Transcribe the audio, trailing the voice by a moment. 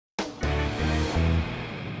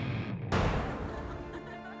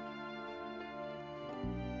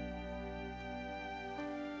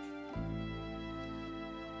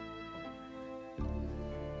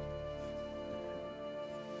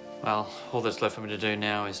Well, all that's left for me to do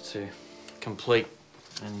now is to complete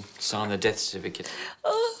and sign the death certificate.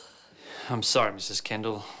 Oh. I'm sorry, Mrs.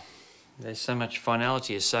 Kendall. There's so much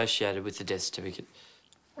finality associated with the death certificate.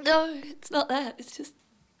 No, it's not that. It's just...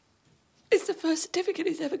 it's the first certificate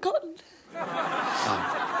he's ever gotten.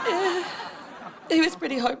 Oh. Yeah. He was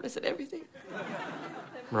pretty hopeless and everything.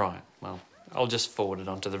 Right, well, I'll just forward it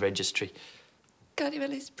on to the registry. Can't you at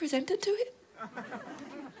least present it to him?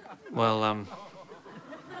 Well,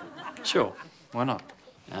 sure, why not?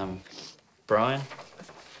 Brian,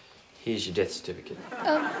 here's your death certificate.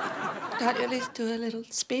 Can't you at least do a little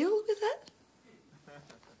spiel with that?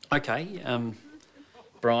 OK,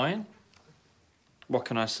 Brian, what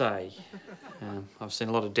can I say? I've seen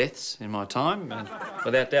a lot of deaths in my time, and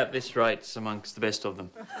without doubt this rate's amongst the best of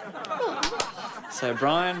them. So,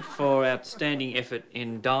 Brian, for outstanding effort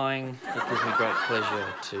in dying, it gives me great pleasure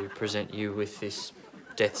to present you with this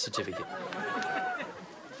death certificate.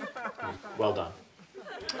 Well done.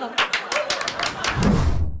 Oh.